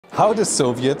How the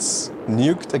Soviets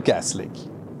nuked a gas leak.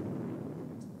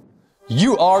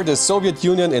 You are the Soviet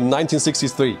Union in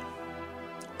 1963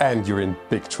 and you're in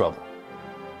big trouble.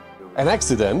 An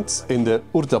accident in the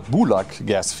Urdabulak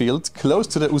gas field close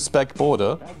to the Uzbek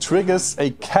border triggers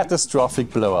a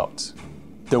catastrophic blowout.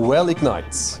 The well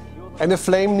ignites and a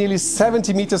flame nearly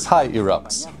 70 meters high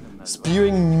erupts,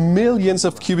 spewing millions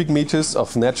of cubic meters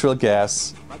of natural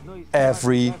gas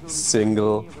every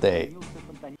single day.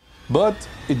 But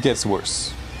it gets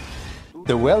worse.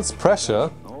 The well's pressure,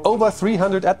 over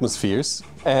 300 atmospheres,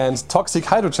 and toxic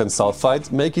hydrogen sulfide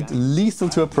make it lethal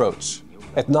to approach.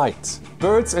 At night,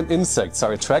 birds and insects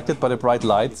are attracted by the bright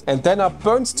light and then are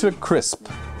burnt to a crisp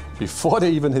before they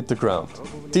even hit the ground.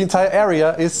 The entire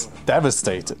area is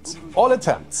devastated. All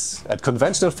attempts at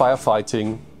conventional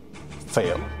firefighting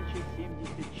fail.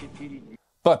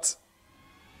 But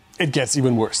it gets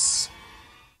even worse.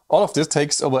 All of this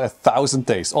takes over 1,000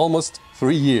 days, almost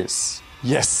 3 years.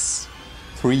 Yes,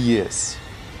 3 years.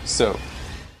 So,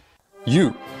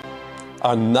 you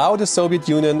are now the Soviet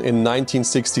Union in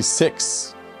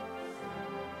 1966.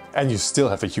 And you still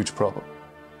have a huge problem.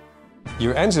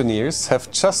 Your engineers have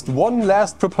just one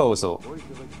last proposal,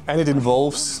 and it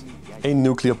involves a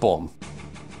nuclear bomb.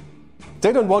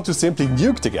 They don't want to simply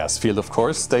nuke the gas field, of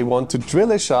course. They want to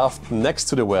drill a shaft next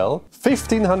to the well,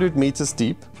 1,500 meters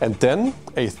deep, and then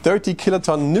a 30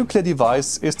 kiloton nuclear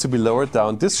device is to be lowered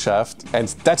down this shaft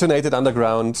and detonated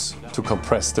underground to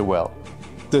compress the well.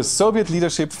 The Soviet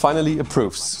leadership finally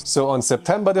approves, so on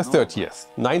September the 30th,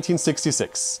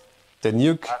 1966, the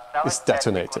nuke is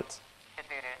detonated.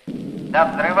 До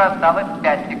взрыва осталось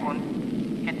 5 секунд.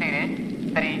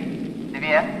 4, 3, 2,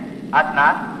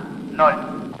 1,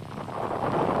 0.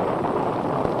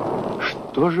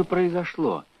 Что же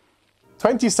произошло?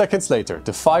 20 seconds later,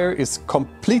 the fire is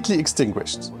completely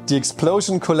extinguished. The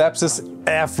explosion collapses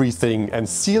everything and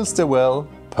seals the well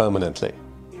permanently.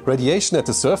 Radiation at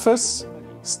the surface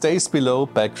stays below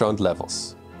background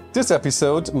levels. This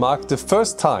episode marked the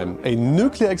first time a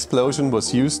nuclear explosion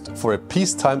was used for a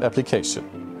peacetime application.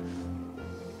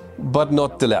 But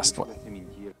not the last one.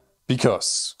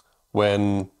 Because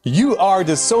when you are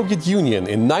the Soviet Union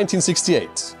in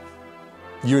 1968,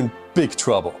 you're in big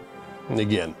trouble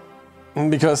again.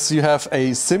 Because you have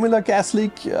a similar gas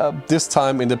leak, this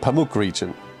time in the Pamuk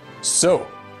region. So,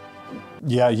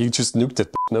 yeah, you just nuked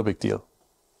it, no big deal.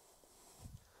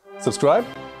 Subscribe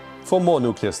for more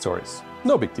nuclear stories.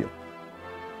 No big deal.